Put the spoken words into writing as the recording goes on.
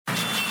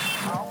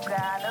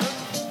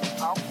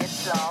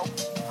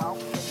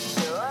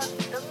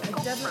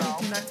I definitely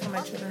do not tell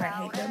my children I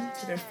hate them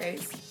to their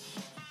face.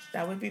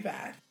 That would be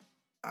bad.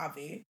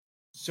 Avi.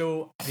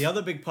 So the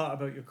other big part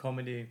about your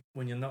comedy,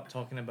 when you're not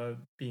talking about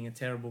being a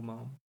terrible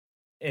mom,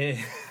 is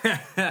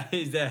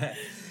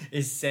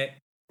sex,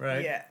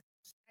 right? Yeah.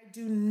 I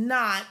do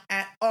not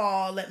at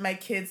all let my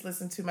kids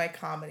listen to my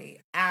comedy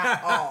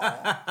at all.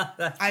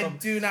 I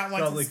do not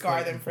want to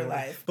scar them for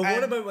life. But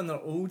what about when they're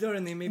older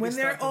and they maybe when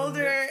they're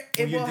older,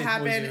 it will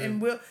happen,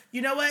 and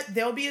you know what?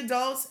 They'll be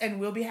adults, and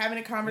we'll be having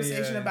a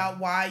conversation about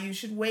why you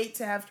should wait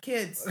to have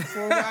kids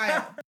for a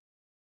while.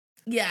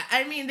 Yeah,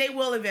 I mean, they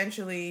will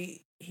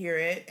eventually hear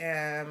it,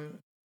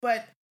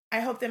 but I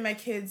hope that my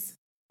kids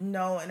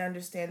know and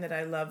understand that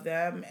I love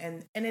them,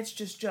 and it's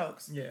just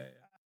jokes. Yeah.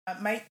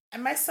 My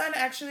son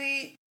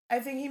actually, I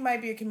think he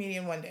might be a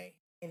comedian one day,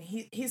 and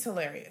he's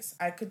hilarious.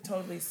 I could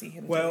totally see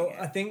him. Well, doing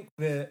it. I think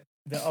the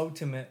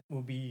ultimate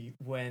will be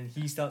when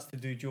he starts to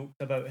do jokes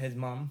about his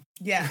mum.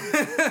 Yeah,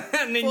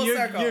 and then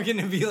you're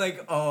gonna be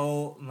like,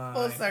 oh my,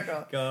 full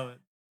circle. God.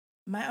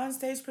 My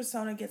onstage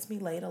persona gets me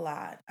laid a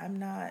lot. I'm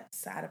not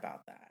sad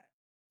about that.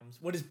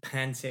 What does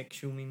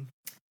pansexual mean?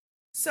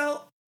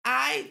 So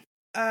I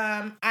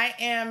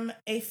am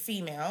a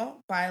female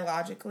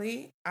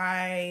biologically.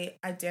 I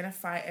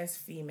identify as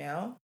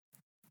female.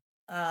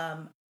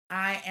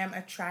 I am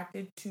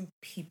attracted to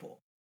people.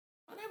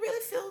 And I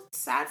really feel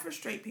sad for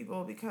straight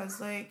people because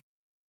they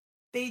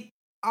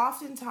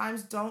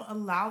oftentimes don't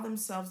allow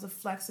themselves the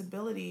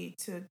flexibility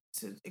to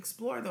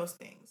explore those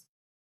things.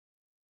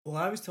 Well,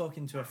 I was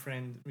talking to a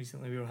friend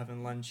recently. We were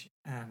having lunch,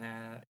 and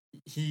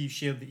he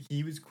shared that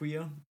he was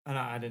queer, and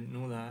I didn't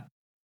know that.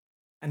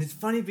 And it's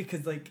funny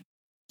because,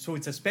 so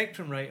it's a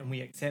spectrum, right? And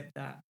we accept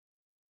that.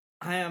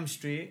 I am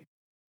straight,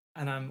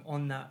 and I'm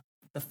on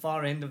the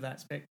far end of that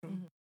spectrum.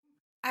 Mm-hmm.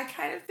 I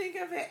kind of think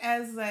of it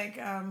as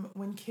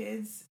when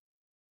kids,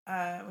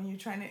 when you're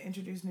trying to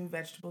introduce new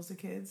vegetables to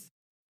kids,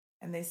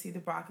 and they see the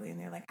broccoli, and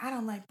they're like, "I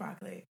don't like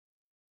broccoli,"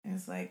 and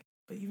it's like,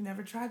 "But you've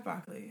never tried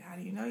broccoli. How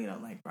do you know you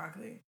don't like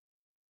broccoli?"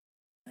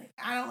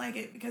 I don't like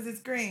it because it's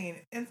green.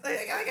 And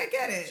I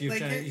get it. So you're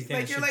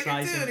like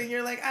a dude and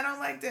you're like, I don't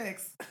like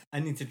dicks.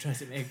 I need to try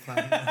some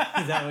eggplant.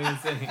 Is that what you're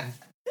saying?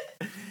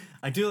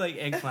 I do like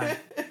eggplant,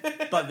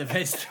 but the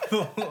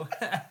vegetable.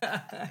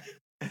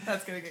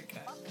 That's going to get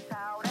cut.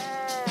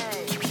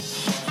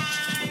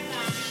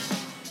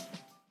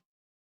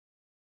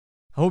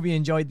 I hope you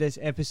enjoyed this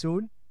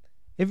episode.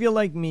 If you're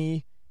like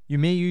me, you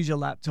may use your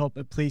laptop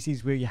at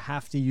places where you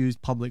have to use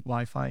public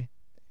Wi-Fi.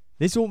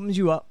 This opens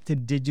you up to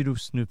digital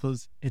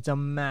snoopers. It's a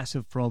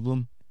massive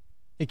problem.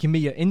 It can be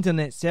your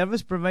internet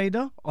service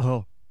provider,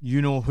 or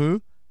you know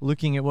who,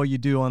 looking at what you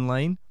do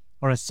online,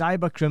 or a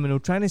cyber criminal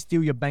trying to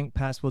steal your bank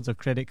passwords or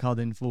credit card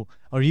info,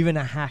 or even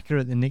a hacker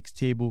at the next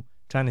table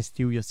trying to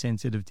steal your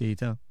sensitive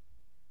data.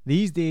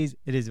 These days,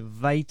 it is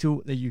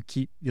vital that you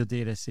keep your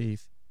data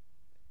safe.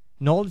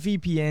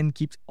 NordVPN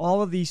keeps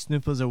all of these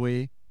snoopers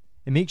away.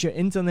 It makes your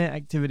internet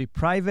activity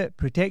private,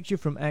 protects you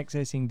from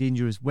accessing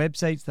dangerous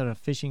websites that are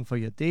phishing for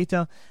your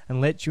data,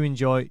 and lets you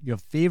enjoy your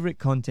favorite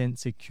content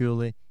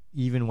securely,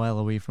 even while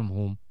away from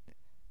home.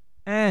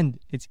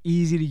 And it's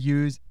easy to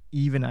use,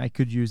 even I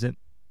could use it.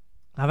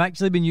 I've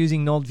actually been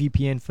using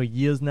NordVPN for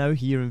years now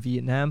here in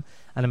Vietnam,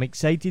 and I'm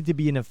excited to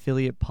be an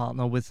affiliate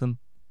partner with them.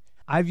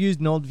 I've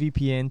used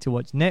NordVPN to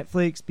watch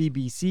Netflix,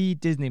 BBC,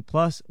 Disney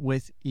Plus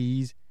with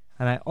ease,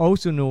 and I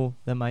also know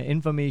that my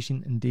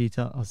information and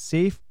data are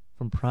safe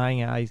from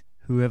prying eyes,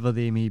 whoever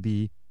they may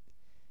be.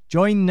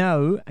 Join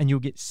now and you'll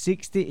get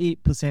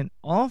 68%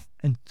 off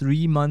and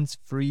 3 months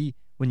free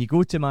when you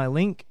go to my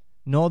link,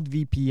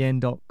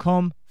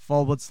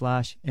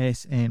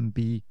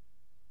 nordvpn.com/SMB.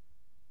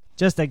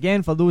 Just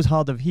again, for those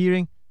hard of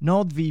hearing,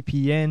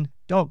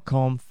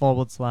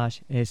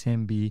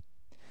 nordvpn.com/SMB.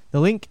 The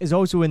link is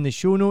also in the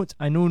show notes.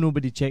 I know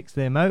nobody checks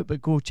them out,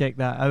 but go check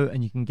that out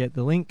and you can get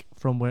the link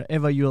from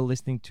wherever you are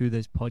listening to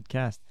this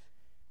podcast.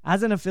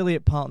 As an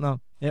affiliate partner,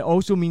 it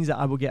also means that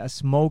I will get a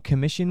small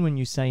commission when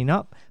you sign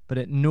up, but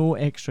at no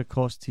extra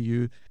cost to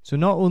you. So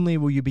not only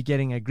will you be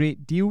getting a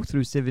great deal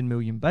through 7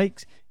 Million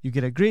Bikes, you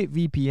get a great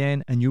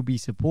VPN and you'll be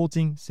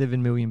supporting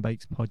 7 Million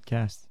Bikes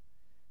podcast.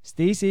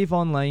 Stay safe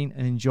online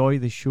and enjoy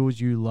the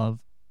shows you love.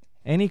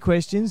 Any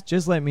questions,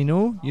 just let me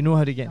know. You know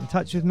how to get in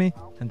touch with me.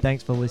 And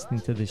thanks for listening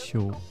to this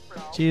show.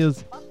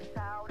 Cheers.